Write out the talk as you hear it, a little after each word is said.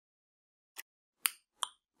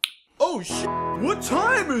Oh shit! What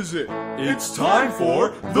time is it? It's time for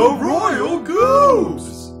the Royal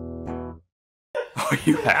Goobs! Oh,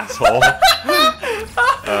 you asshole.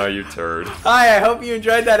 Oh, you turd. Hi, I hope you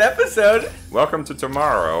enjoyed that episode. Welcome to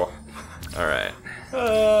tomorrow. Alright.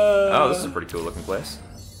 Oh, this is a pretty cool looking place.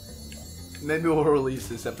 Maybe we'll release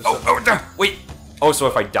this episode. Wait! Oh, so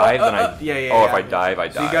if I dive, then I... Yeah. If I dive, I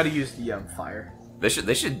die. So you gotta use the fire. They should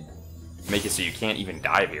make it so you can't even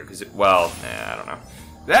dive here, because well, I don't know.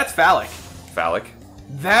 That's phallic. Phallic?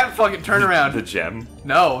 That fucking turnaround. The gem?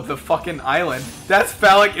 No, the fucking island. That's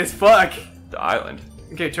phallic as fuck. The island?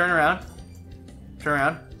 Okay, turn around. Turn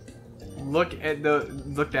around. Look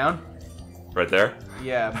down. Right there?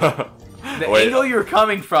 Yeah. The angle you're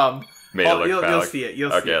coming from. Made it look you'll phallic. See it.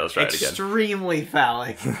 You'll okay, see it. Let's try it again. Extremely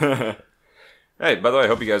phallic. Hey, by the way, I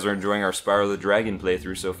hope you guys are enjoying our Spyro the Dragon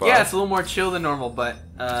playthrough so far. Yeah, it's a little more chill than normal, but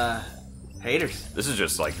haters. This is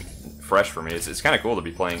just like fresh for me. It's kind of cool to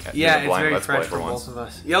be playing. Yeah, it's blind very Let's fresh Play for once. both of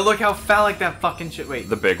us. Yeah, look how phallic that fucking shit. Wait,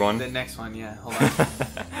 the big one. The next one, yeah. Hold on.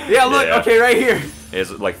 Yeah, look. Yeah. Okay, right here. It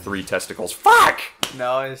has like 3 testicles. Fuck!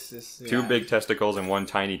 No, it's just 2 big testicles and 1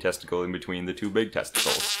 tiny testicle in between the 2 big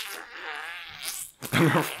testicles.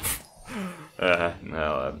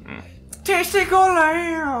 Testicle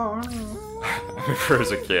land.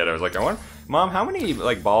 As a kid, I was like, Mom, how many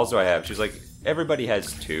like balls do I have? She's like, everybody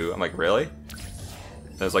has 2. I'm like, really?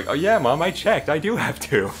 And I was like, oh yeah, Mom, I checked. I do have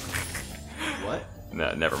 2. What?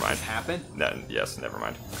 No, never mind. Happened? No, yes, never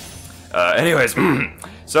mind. Anyways,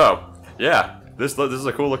 so yeah, this is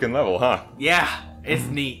a cool looking level, huh? Yeah, it's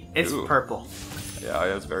neat. It's Ooh. purple.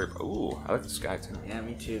 Yeah, it's very. Ooh, I like the sky too. Yeah,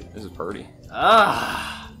 me too. This is pretty.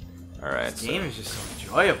 Ah. All right. This game is just so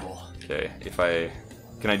enjoyable. Okay,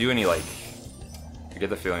 can I do any like? I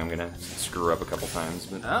get the feeling I'm gonna screw up a couple times,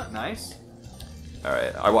 but. Oh, nice. All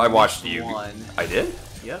right, I watched you. One. I did.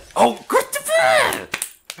 Yep. Oh, Christopher!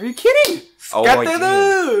 Are you kidding? Oh, I did.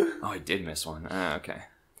 Oh, I did miss one. Ah, okay.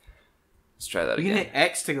 Let's try that You again. can hit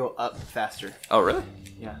X to go up faster. Oh, really?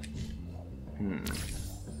 Yeah.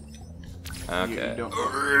 Okay. You don't...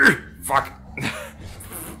 Fuck.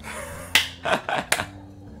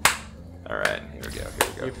 Alright, here we go,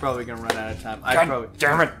 You're probably gonna run out of time.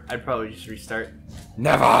 Damn it! I'd probably just restart.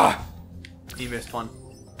 Never! You missed one.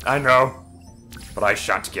 I know, but I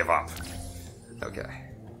shan't give up. Okay,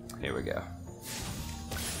 here we go.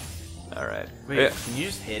 Alright. Wait, Yeah. can you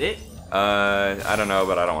just hit it? I don't know,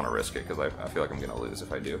 but I don't want to risk it, because I feel like I'm gonna lose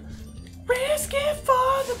if I do. Risk it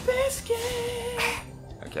for the biscuit!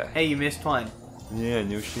 Okay. Hey, you missed one. Yeah,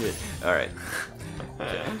 no shit. Alright.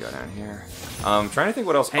 Okay, go down here. Trying to think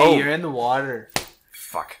what else. Hey, you're in the water.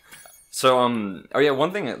 Fuck. So, oh yeah,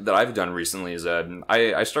 one thing that I've done recently is,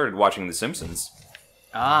 I started watching The Simpsons.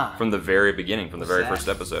 Ah. From the very beginning, from the very What's first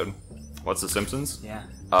episode. What's The Simpsons? Yeah.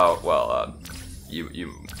 Oh, well,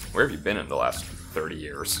 where have you been in the last 30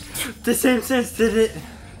 years? The Simpsons did it.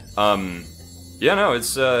 Yeah, no,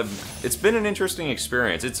 it's been an interesting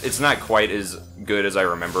experience. It's not quite as good as I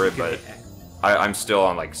remember it, but I'm still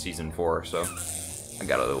on, like, season 4, so I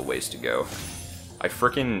got a little ways to go.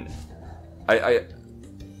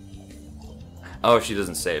 Oh, she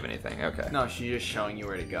doesn't save anything. Okay. No, she's just showing you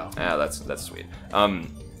where to go. Yeah, that's sweet.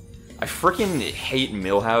 I freaking hate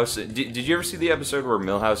Milhouse. Did you ever see the episode where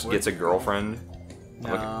Milhouse gets a girlfriend?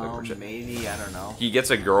 No, maybe, I don't know. He gets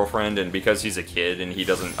a girlfriend, and because he's a kid and he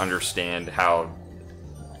doesn't understand how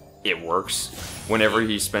it works, whenever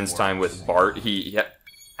he spends time with Bart, he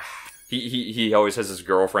always has his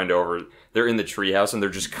girlfriend over. They're in the treehouse, and they're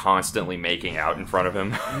just constantly making out in front of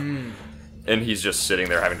him. And he's just sitting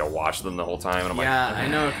there having to watch them the whole time. And I'm like, I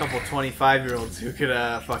know a couple 25-year-olds who could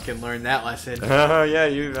fucking learn that lesson. Yeah,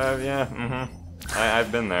 yeah,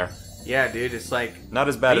 I've been there. Yeah, dude, it's like... Not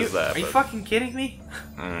as bad as that. Are you fucking kidding me?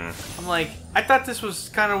 I'm like, I thought this was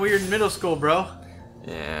kind of weird in middle school, bro.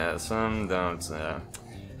 Yeah, some don't.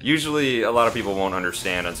 Usually, a lot of people won't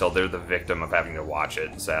understand until they're the victim of having to watch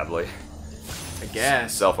it, sadly. I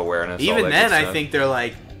guess. Self-awareness. Even then, I think they're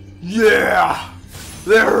like, yeah!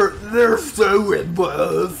 They're so in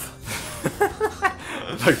love.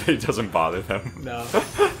 Like, it doesn't bother them. No.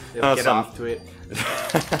 They'll get off to it.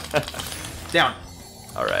 Down.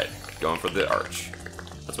 Alright, going for the arch.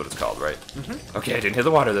 That's what it's called, right? Okay, I didn't hit the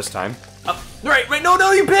water this time. Oh, right,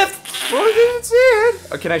 no, you piffed! Well, I didn't see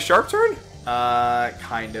it! Can I sharp turn?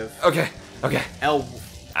 Kind of. Okay. L.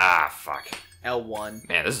 Ah, fuck. L1.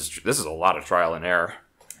 Man, this is a lot of trial and error.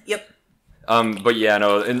 Yep. But yeah,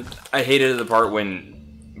 no, and I hated the part when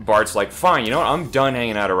Bart's like, fine, you know what, I'm done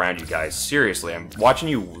hanging out around you guys. Seriously, I'm watching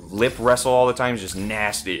you lip wrestle all the time, it's just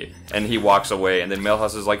nasty. And he walks away, and then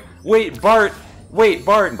Milhouse is like, wait, Bart!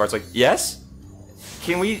 And Bart's like, yes?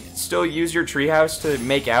 can we still use your treehouse to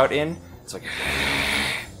make out in? It's like,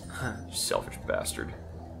 you selfish bastard.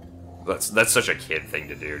 That's such a kid thing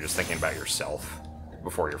to do, just thinking about yourself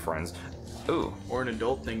before your friends. Ooh. Or an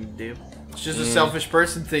adult thing to do. It's just a selfish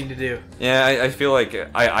person thing to do. Yeah, I feel like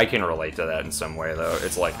I can relate to that in some way, though.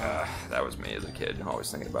 It's like, that was me as a kid, always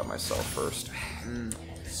thinking about myself first.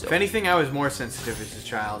 So. If anything, I was more sensitive as a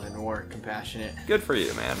child and more compassionate. Good for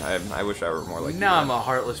you, man. I wish I were more like you. Now I'm a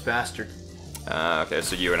heartless bastard. Okay,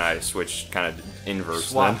 so you and I switched kind of inverse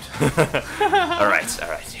Swapped. then. Alright,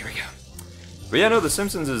 here we go. But yeah, no, The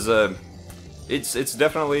Simpsons is, it's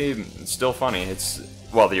definitely still funny. It's,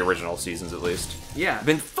 well, the original seasons at least. Yeah.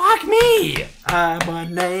 Then fuck me! My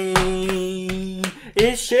name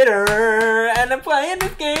is Shitter, and I'm playing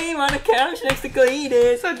this game on the couch next to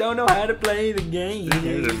Cletus. I don't know how to play the game.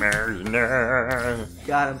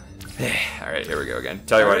 Got him. Alright, here we go again.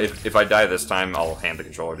 Tell you what, if I die this time, I'll hand the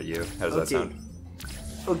controller to you. How does that sound?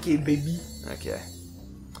 Okay, baby. Okay.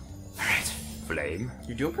 Alright. Flame.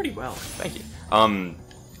 You're doing pretty well. Thank you.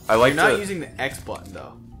 I like You're not using the X button,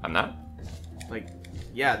 though. I'm not? Like,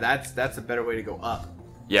 yeah, that's a better way to go up.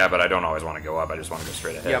 Yeah, but I don't always want to go up. I just want to go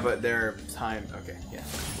straight ahead. Yeah, but they're timed. Okay, yeah.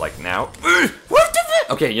 Like now. What the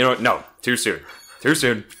fuck? Okay, you know what? No. Too soon. Too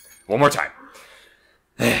soon. One more time.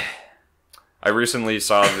 I recently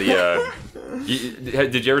saw the,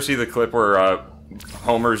 did you ever see the clip where,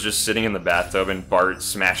 Homer's just sitting in the bathtub and Bart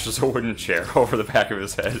smashes a wooden chair over the back of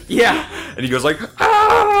his head? Yeah! And he goes like,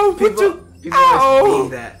 ow! People always do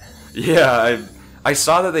that. Yeah, I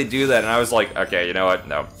saw that they do that, and I was like, okay, you know what?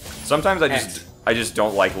 No. Sometimes I just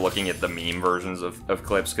don't like looking at the meme versions of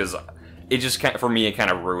clips, because it just, for me, it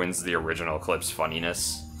kind of ruins the original clip's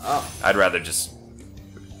funniness. Oh. I'd rather just...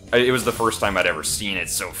 It was the first time I'd ever seen it,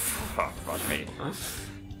 so fuck me.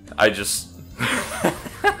 I just...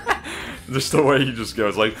 Just the way he just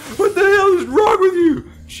goes like, what the hell is wrong with you?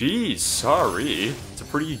 Jeez, sorry. It's a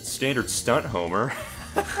pretty standard stunt, Homer.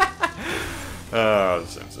 Oh, The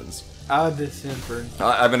Simpsons. The Simpsons.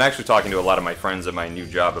 I've been actually talking to a lot of my friends at my new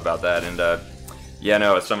job about that, and yeah,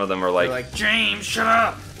 no, some of them are like... They're like, James, shut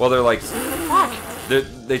up! Well, they're like, fuck!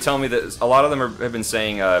 They tell me that a lot of them have been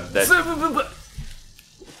saying that...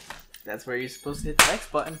 That's where you're supposed to hit the X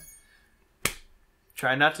button.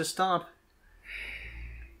 Try not to stomp.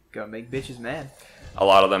 Gotta make bitches mad. A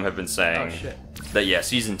lot of them have been saying that, yeah,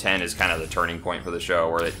 season 10 is kind of the turning point for the show,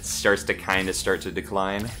 where it starts to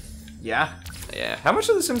decline. Yeah? Yeah. How much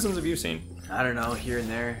of The Simpsons have you seen? I don't know, here and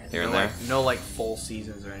there. Here and there? No, like, full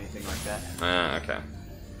seasons or anything like that. Okay.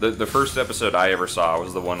 The first episode I ever saw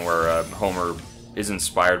was the one where Homer is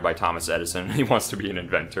inspired by Thomas Edison and he wants to be an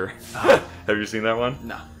inventor. Have you seen that one?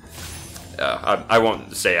 No. I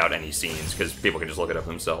won't say out any scenes because people can just look it up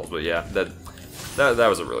themselves, but yeah, that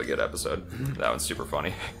was a really good episode. That one's super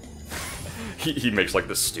funny. He makes like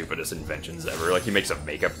the stupidest inventions ever. Like he makes a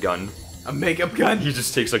makeup gun. A makeup gun? He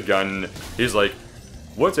just takes a gun. He's like,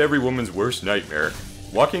 what's every woman's worst nightmare?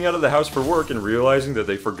 Walking out of the house for work and realizing that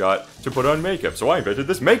they forgot to put on makeup. So I invented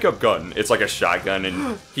this makeup gun. It's like a shotgun,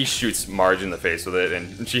 and he shoots Marge in the face with it,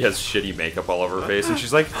 and she has shitty makeup all over her face, and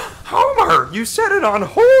she's like, Homer, you set it on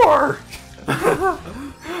whore!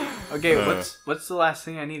 Okay, what's the last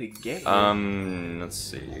thing I need to get? Let's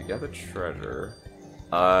see. You got the treasure.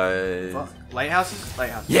 Lighthouses?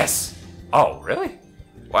 Lighthouses. Yes! Oh, really?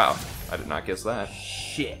 Wow. I did not guess that.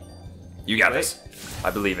 Shit. You got this.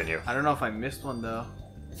 I believe in you. I don't know if I missed one, though.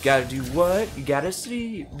 Gotta do what? You gotta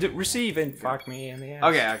receive and fuck me in the ass.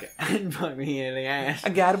 Okay. Fuck me in the ass. I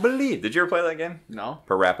gotta believe. Did you ever play that game? No.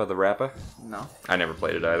 Parappa the Rappa? No. I never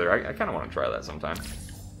played it either. I kind of want to try that sometime.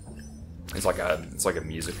 It's like a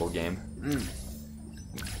musical game.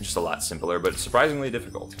 Just a lot simpler, but surprisingly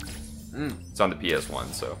difficult. It's on the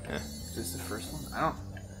PS1, so yeah. Is this the first one?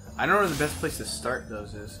 I don't know where the best place to start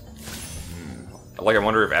those is. Like, I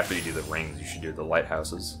wonder if after you do the rings, you should do the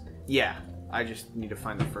lighthouses. Yeah, I just need to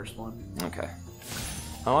find the first one. Okay.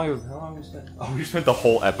 How long have we spent? Oh, we spent the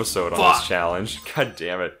whole episode on this challenge. God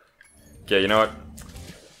damn it. Okay, you know what?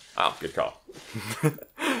 Oh, good call.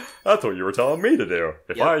 That's what you were telling me to do.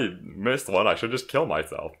 If I missed one, I should just kill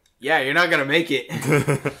myself. Yeah, you're not gonna make it.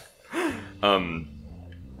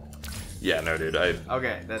 Yeah, no, dude,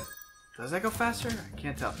 Okay, does that go faster? I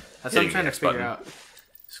can't tell. That's what I'm trying to figure out.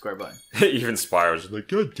 Square button. Even Spyro's like,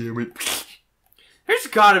 God damn it. There's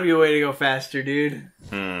gotta be a way to go faster, dude.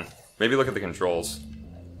 Maybe look at the controls.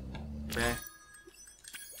 Okay.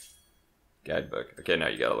 Guidebook. Okay, now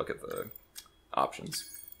you gotta look at the options.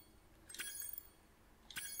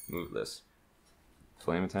 Move this.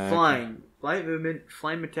 Flame attack. Flying. Flight movement.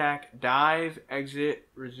 Flame attack. Dive. Exit.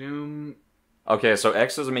 Resume. Okay, so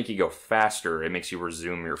X doesn't make you go faster. It makes you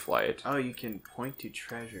resume your flight. Oh, you can point to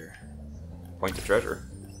treasure. Point to treasure.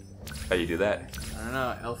 How do you do that? I don't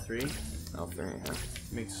know. L3? L3, huh?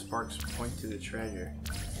 Makes sparks point to the treasure.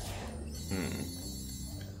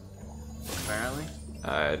 Apparently.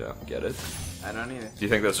 I don't get it. I don't either. Do you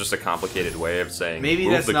think that's just a complicated way of saying maybe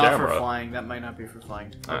move that's the not camera? for flying. That might not be for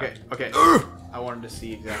flying. Okay, okay. Ugh! I wanted to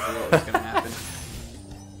see exactly what was going to happen.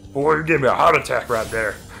 Boy, you gave me a heart attack right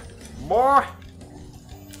there. Boy!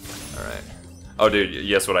 Alright. Oh, dude,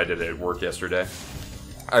 guess what I did at work yesterday?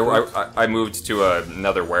 I moved to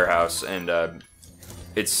another warehouse, and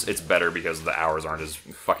it's better because the hours aren't as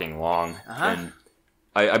fucking long. And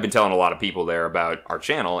I've been telling a lot of people there about our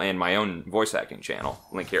channel and my own voice acting channel.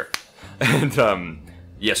 Link here. And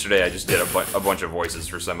yesterday I just did a bunch of voices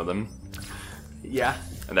for some of them. Yeah.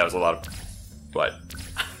 And that was a lot of... What?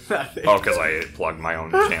 Nothing. Oh, because I plugged my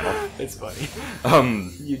own channel. It's funny.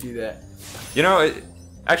 You do that. You know,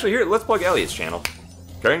 actually, here, let's plug Elliot's channel.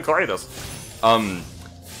 Karen Claritas.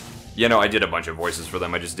 You know, I did a bunch of voices for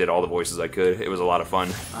them. I just did all the voices I could. It was a lot of fun.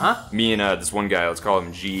 Me and this one guy, let's call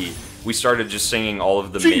him G, we started just singing all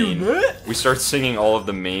of the We started singing all of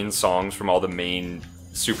the main songs from all the main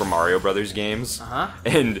Super Mario Brothers games.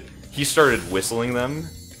 And he started whistling them.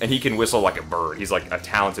 And he can whistle like a bird. He's like a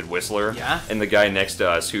talented whistler. Yeah. And the guy next to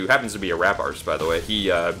us, who happens to be a rap artist, by the way, he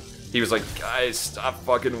was like, guys, stop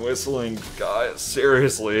fucking whistling. Guys,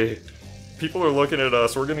 seriously. People are looking at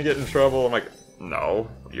us. We're gonna get in trouble. I'm like, no,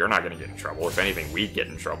 you're not gonna get in trouble. If anything, we'd get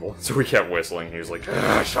in trouble. So we kept whistling. He was like,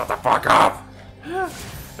 shut the fuck up.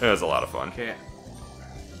 It was a lot of fun. Okay.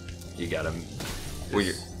 You got him.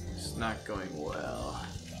 It's not going well.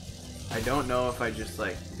 I don't know if I just,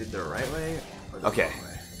 like, did the right way or the wrong way.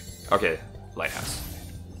 Okay, Lighthouse.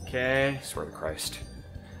 Okay. I swear to Christ.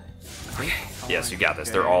 Okay. Yes, you got this.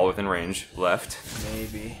 They're all within range. Left.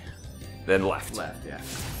 Maybe. Then left. Left, yeah.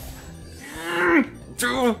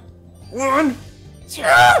 2, 1.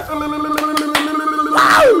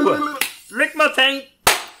 Lick my taint!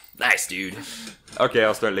 Nice, dude. Okay,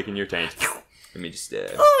 I'll start licking your taint. Let me just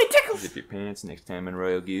Oh, it tickles! zip your pants next time in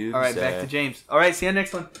Royal Goobs. Alright, back to James. Alright, see you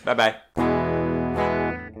next one. Bye-bye.